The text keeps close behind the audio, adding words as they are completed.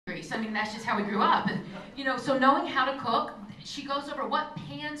mean, that's just how we grew up. And, you know, so knowing how to cook, she goes over what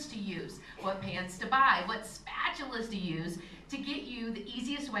pans to use, what pans to buy, what spatulas to use to get you the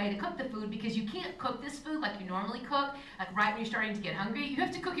easiest way to cook the food, because you can't cook this food like you normally cook, like right when you're starting to get hungry. You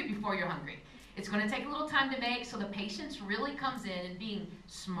have to cook it before you're hungry. It's going to take a little time to make, so the patience really comes in and being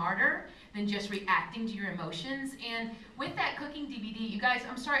smarter than just reacting to your emotions. And with that cooking DVD, you guys,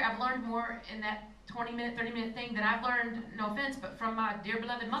 I'm sorry, I've learned more in that 20-minute, 30-minute thing than I've learned, no offense, but from my dear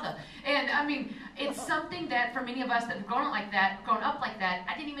beloved mother. And I mean, it's something that for many of us that have grown up like that,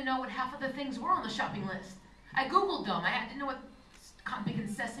 I didn't even know what half of the things were on the shopping list. I Googled them. I didn't know what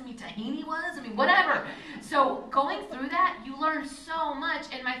bacon sesame tahini was. I mean, whatever. So going through that, you learn so much,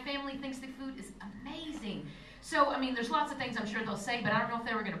 and my family thinks the food is amazing. So, I mean, there's lots of things I'm sure they'll say, but I don't know if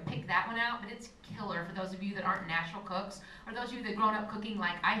they were going to pick that one out, but it's killer for those of you that aren't natural cooks, or those of you that grown up cooking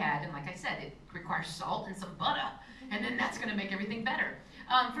like I had, and like I said, it requires salt and some butter, and then that's going to make everything better.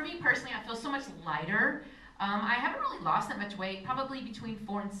 For me personally, I feel so much lighter. I haven't really lost that much weight, probably between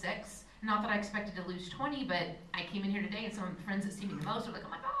 4 and 6. Not that I expected to lose 20, but I came in here today, and some of the friends that see me the most are like, oh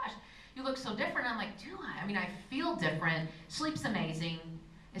my gosh, you look so different. I'm like, do I? I mean, I feel different. Sleep's amazing.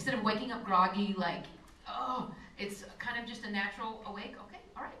 Instead of waking up groggy, like, oh, it's kind of just a natural awake. Okay,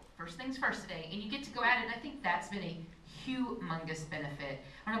 all right, first things first today. And you get to go at it, and I think that's been a humongous benefit.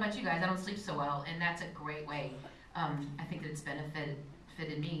 I don't know about you guys, I don't sleep so well, and that's a great way. I think that it's benefited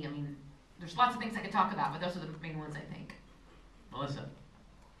me. I mean, there's lots of things I could talk about, but those are the main ones, I think. Melissa?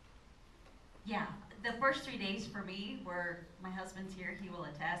 Yeah, the first 3 days for me were, my husband's here, he will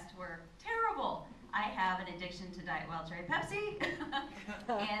attest, were terrible. I have an addiction to Diet Wild Cherry Pepsi,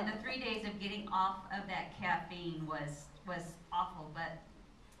 and the 3 days of getting off of that caffeine was awful. But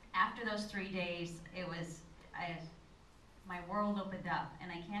after those 3 days, it was, my world opened up,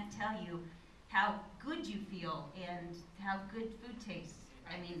 and I can't tell you how good you feel and how good food tastes.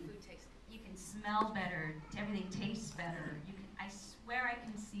 Right. I mean, Food tastes. You can smell better, everything tastes better. You can, I swear I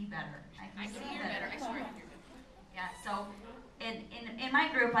can see better. I can see hear better. I swear I can hear better. Yeah, so in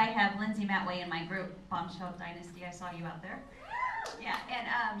my group, I have Lindsay Matway in my group, Bombshell Dynasty. I saw you out there. Yeah,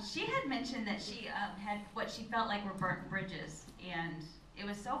 and she had mentioned that she had what she felt like were burnt bridges. And it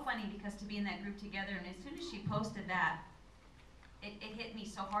was so funny because to be in that group together, and as soon as she posted that, it hit me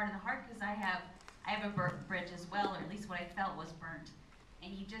so hard in the heart, because I have a burnt bridge as well, or at least what I felt was burnt.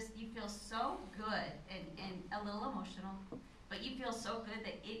 And you feel so good and a little emotional, but you feel so good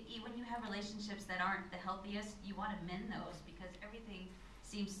that when you have relationships that aren't the healthiest, you want to mend those, because everything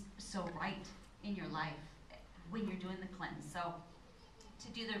seems so right in your life when you're doing the cleanse. So to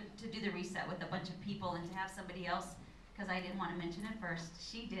do the reset with a bunch of people, and to have somebody else, because I didn't want to mention it first,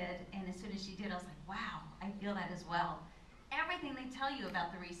 she did, and as soon as she did, I was like, wow, I feel that as well. Everything they tell you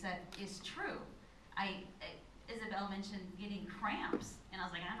about the reset is true. Isabel mentioned getting cramps, and I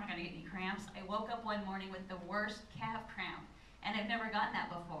was like, I'm not going to get any cramps. I woke up one morning with the worst calf cramp, and I've never gotten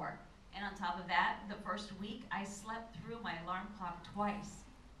that before. And on top of that, the first week, I slept through my alarm clock twice,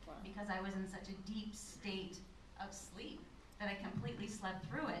 because I was in such a deep state of sleep that I completely slept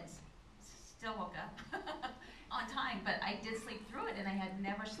through it. Still woke up on time, but I did sleep through it, and I had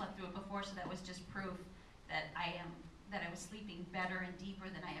never slept through it before, so that was just proof that I was sleeping better and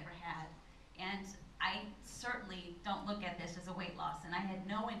deeper than I ever had. And I certainly don't look at this as a weight loss, and I had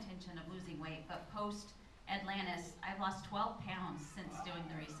no intention of losing weight, but post-Atlantis, I've lost 12 pounds since doing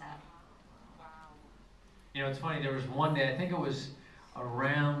the reset. Wow. You know, it's funny, there was one day, I think it was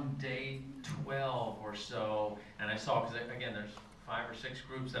around day 12 or so, and I saw, because again, there's 5 or 6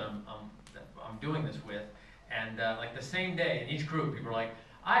 groups that I'm doing this with, and like the same day, in each group, people are like,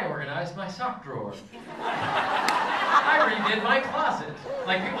 I organized my sock drawer. I redid my closet.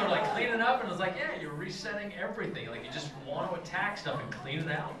 Like, people are like cleaning up, and it's like, yeah, you're resetting everything. Like, you just want to attack stuff and clean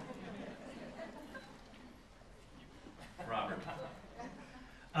it out. Robert.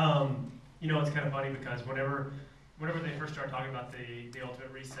 You know, it's kind of funny, because whenever they first started talking about the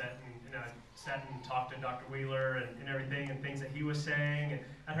Ultimate Reset, and I sat and talked to Dr. Wheeler and everything, and things that he was saying, and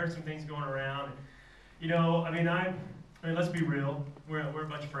I heard some things going around. And, you know, I mean, let's be real. We're a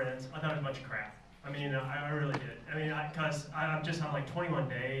bunch of friends. I thought it was a bunch of crap. I mean, I really did. I mean, because I'm just on like 21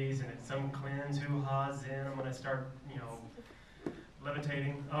 days, and it's some cleanse, hoo-ha's in. I'm gonna start, you know,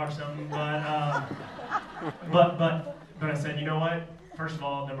 levitating or something. But I said, you know what? First of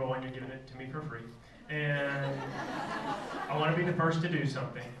all, number one, you're giving it to me for free, and I want to be the first to do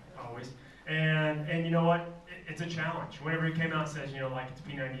something always. And you know what? It's a challenge. Whenever he came out and says, you know, like, it's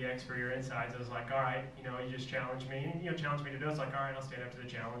P90X for your insides, I was like, all right, you know, you just challenged me, and, you know, challenged me to do it. I was like, all right, I'll stand up to the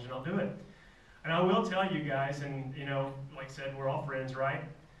challenge and I'll do it. And I will tell you guys, and, you know, like I said, we're all friends, right?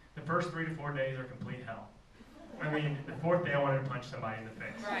 The first 3 to 4 days are complete hell. I mean, the 4th day I wanted to punch somebody in the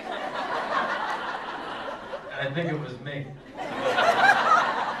face. Right. I think it was me.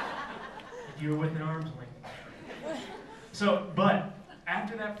 You were within arm's length. So, but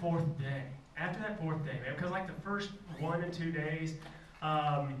after that fourth day, man, because like the first 1 and 2 days,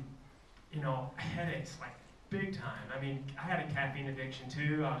 you know, headaches, like big time. I mean, I had a caffeine addiction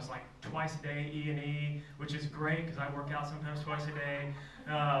too. I was like twice a day E&E, which is great because I work out sometimes twice a day.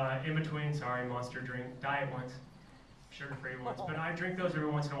 In between, sorry, Monster drink, diet ones, sugar-free ones. But I drink those every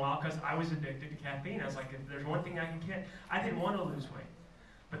once in a while because I was addicted to caffeine. I was like, if there's one thing I can kick, I didn't want to lose weight.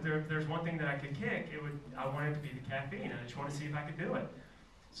 But there's one thing that I could kick, I wanted it to be the caffeine. I just wanted to see if I could do it.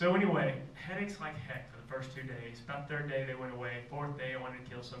 So anyway, headaches like heck for the first 2 days. About the third day, they went away. Fourth day, I wanted to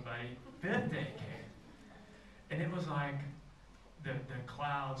kill somebody. Fifth day came. And it was like the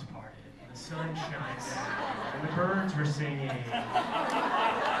clouds parted, and the sun shined down, and the birds were singing. And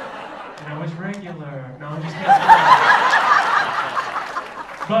I was regular. No, I'm just kidding.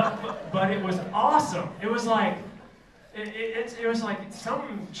 But it was awesome. It was like, it was like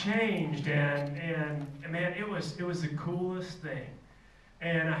something changed, and man, it was the coolest thing.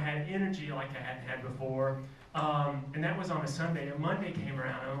 And I had energy like I hadn't had before. And that was on a Sunday. And Monday came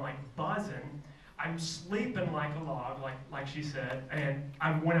around, and I'm like buzzing. I'm sleeping like a log, like she said. And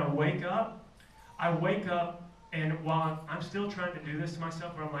when I wake up, and while I'm still trying to do this to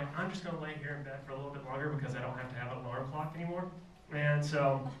myself, where I'm like, I'm just going to lay here in bed for a little bit longer because I don't have to have an alarm clock anymore. And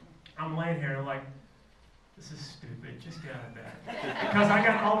so I'm laying here, and I'm like, this is stupid, just get out of bed. Because I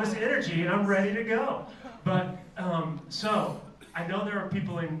got all this energy, and I'm ready to go. But, so, I know there are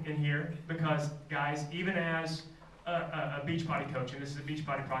people in here, because, guys, even as a Beachbody coach, and this is a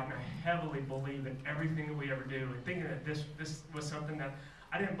Beachbody product, and I heavily believe in everything that we ever do, and thinking that this was something that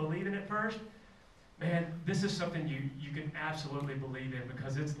I didn't believe in at first, man, this is something you can absolutely believe in,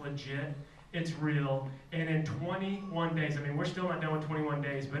 because it's legit, it's real, and in 21 days, I mean, we're still not done with 21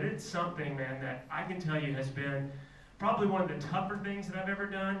 days, but it's something, man, that I can tell you has been probably one of the tougher things that I've ever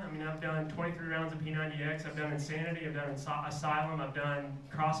done. I mean, I've done 23 rounds of P90X, I've done Insanity, I've done Asylum, I've done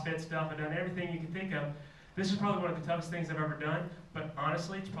CrossFit stuff, I've done everything you can think of. This is probably one of the toughest things I've ever done, but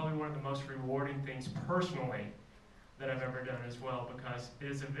honestly, it's probably one of the most rewarding things personally that I've ever done as well, because it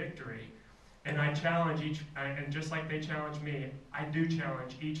is a victory. And I challenge and just like they challenge me, I do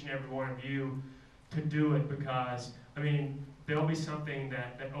challenge each and every one of you to do it, because, I mean, there'll be something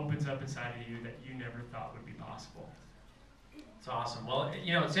that opens up inside of you that you never thought would be possible. It's awesome. Well,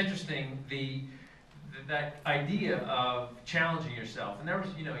 you know, it's interesting, that idea of challenging yourself. And there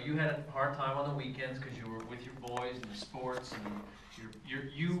was, you know, you had a hard time on the weekends because you were with your boys and sports, and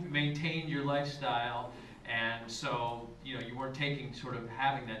you maintained your lifestyle, and so, you know, you weren't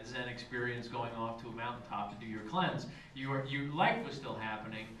having that Zen experience going off to a mountaintop to do your cleanse. Your life was still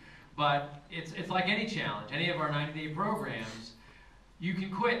happening, but it's like any challenge, any of our 90-day programs, you can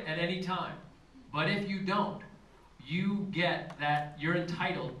quit at any time. But if you don't, you get that, you're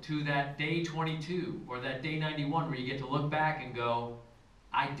entitled to that day 22 or that day 91 where you get to look back and go,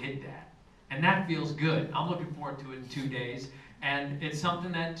 I did that. And that feels good. I'm looking forward to it in 2 days. And it's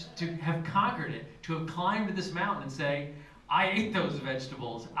something that to have conquered it, to have climbed this mountain and say, I ate those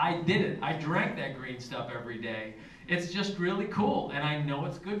vegetables. I did it. I drank that green stuff every day. It's just really cool. And I know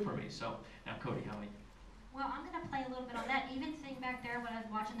it's good for me. So now, Cody, how many? Well, I'm going to play a little bit on that. Even sitting back there when I was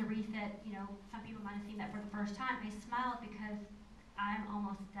watching the reset, you know, some people might have seen that for the first time. I smiled because I'm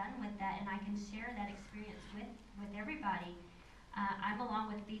almost done with that, and I can share that experience with everybody. I'm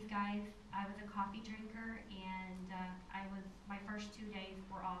along with these guys. I was a coffee drinker, and my first 2 days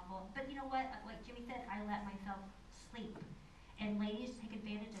were awful. But you know what? Like Jimmy said, I let myself sleep. And ladies, take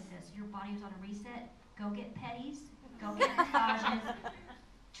advantage of this. Your body is on a reset. Go get petties. Go get massages.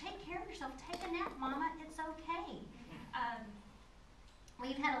 Take care of yourself. Take a nap, mama. It's okay.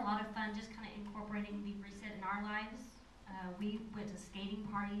 We've had a lot of fun just kind of incorporating the reset in our lives. We went to skating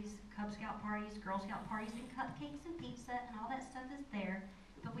parties, Cub Scout parties, Girl Scout parties, and cupcakes and pizza, and all that stuff is there.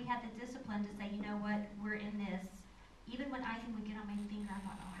 But we had the discipline to say, you know what, we're in this. Even when icing would get on my finger, I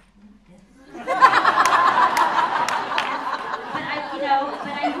thought, oh, I can do this. but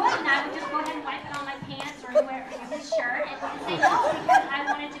I would, and I would just go ahead and wipe it on my pants or anywhere, or his shirt, and say no, because I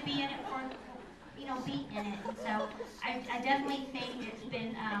wanted to be in it for, you know, be in it. And so I definitely think it's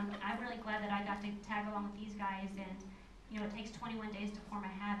been, I'm really glad that I got to tag along with these guys, and, you know, it takes 21 days to form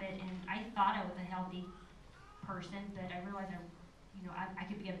a habit, and I thought I was a healthy person, but I realized I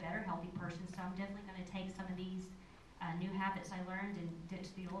could be a better healthy person, so I'm definitely going to take some of these new habits I learned and ditch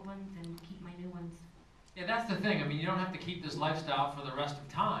the old ones and keep my new ones. Yeah, that's the thing. I mean, you don't have to keep this lifestyle for the rest of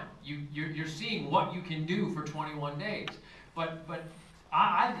time. You're seeing what you can do for 21 days. But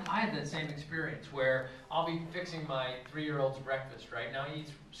I had that same experience where I'll be fixing my 3-year-old's breakfast, right? Now he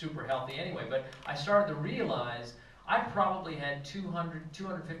eats super healthy anyway, but I started to realize I probably had 200,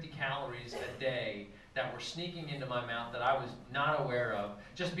 250 calories a day that were sneaking into my mouth that I was not aware of,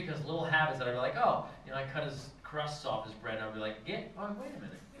 just because little habits that I'd be like, oh, you know, I cut his crusts off his bread, and I'd be like, oh, wait a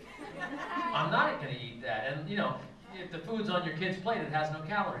minute. I'm not going to eat that. And, you know, if the food's on your kid's plate, it has no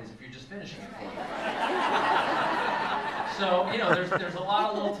calories if you're just finishing it for them. So, you know, there's a lot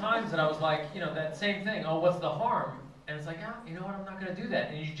of little times that I was like, you know, that same thing, oh, what's the harm? And it's like, oh, you know what, I'm not going to do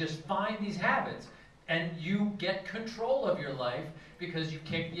that. And you just find these habits, and you get control of your life because you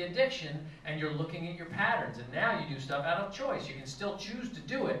kick the addiction, and you're looking at your patterns. And now you do stuff out of choice. You can still choose to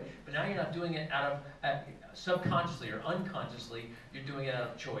do it, but now you're not doing it out of subconsciously or unconsciously. You're doing it out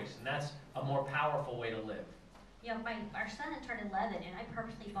of choice, and that's a more powerful way to live. Yeah, our son had turned 11, and I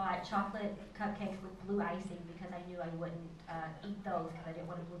purposely bought chocolate cupcakes with blue icing because I knew I wouldn't eat those because I didn't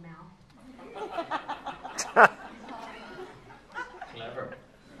want a blue mouth. Clever.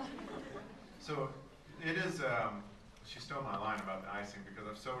 So it is, she stole my line about the icing because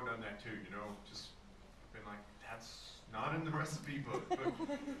I've so done that too, you know, just been like, that's not in the recipe book. But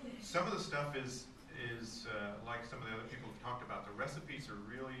some of the stuff is like some of the other people have talked about. The recipes are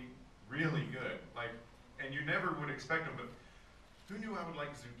really, really good. Like, and you never would expect them, but who knew I would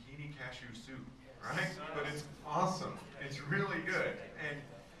like zucchini cashew soup, right? But it's awesome. It's really good.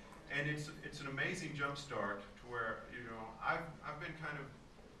 And it's an amazing jump start to where, you know, I've been kind of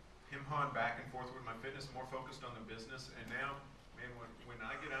him-hawing back and forth with my fitness, more focused on the business, and now, man, when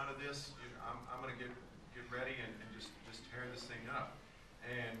I get out of this, you know, I'm gonna get ready and just tear this thing up.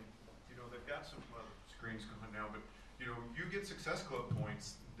 And, you know, they've got some screens going now, but, you know, you get Success Club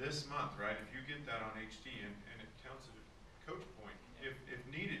points this month, right? If you get that on HD, and it counts as a coach point. If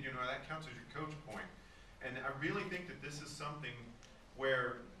needed, you know, that counts as your coach point. And I really think that this is something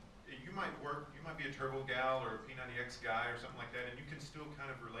where you might be a turbo gal or a P90X guy or something like that, and you can still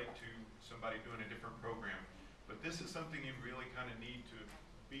kind of relate to somebody doing a different program. But this is something you really kind of need to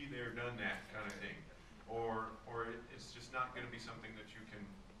be there, done that kind of thing. Or it's just not going to be something that you can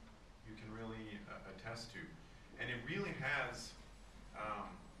really attest to. And it really has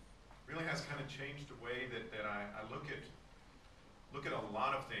kind of changed the way that I look at a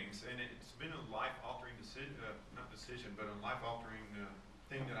lot of things, and it's been a life-altering decision, but a life-altering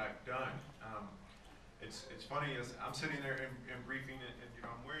thing that I've done. It's funny, as I'm sitting there and briefing, and you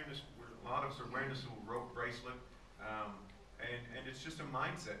know, I'm wearing this. A lot of us are wearing this little rope bracelet, and it's just a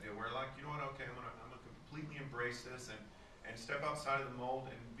mindset deal where, like, you know what? Okay, I'm gonna completely embrace this and step outside of the mold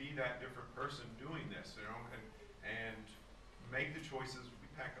and be that different person doing this, you know, and make the choices. We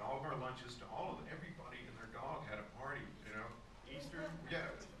packed all of our lunches to everybody and their dog had a party, you know. Easter,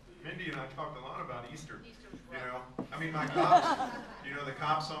 yeah. Mindy and I talked a lot about Easter. You know, I mean, my cops, you know, the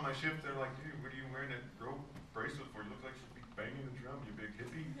cops on my shift, they're like, dude, what are you wearing that rope bracelet for? You look like you should be banging the drum, you big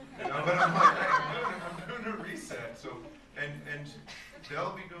hippie. You know, but I'm like, hey, I'm doing a reset. So, and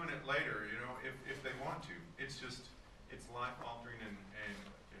they'll be doing it later, you know, if they want to. It's just, it's life altering, and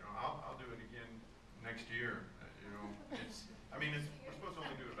you know, I'll do it again next year. You know, we're supposed to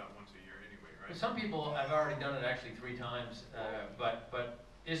only do it about once a year anyway, right? Some people have already done it actually 3 times, but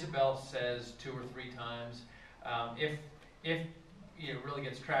Isabel says 2 or 3 times. If it really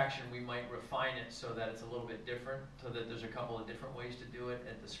gets traction, we might refine it so that it's a little bit different, so that there's a couple of different ways to do it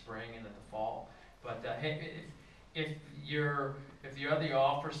at the spring and at the fall. But hey, if the other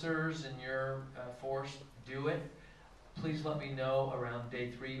officers in your force do it, please let me know around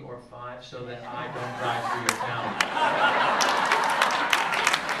day 3 or 5 so that I don't drive through your town.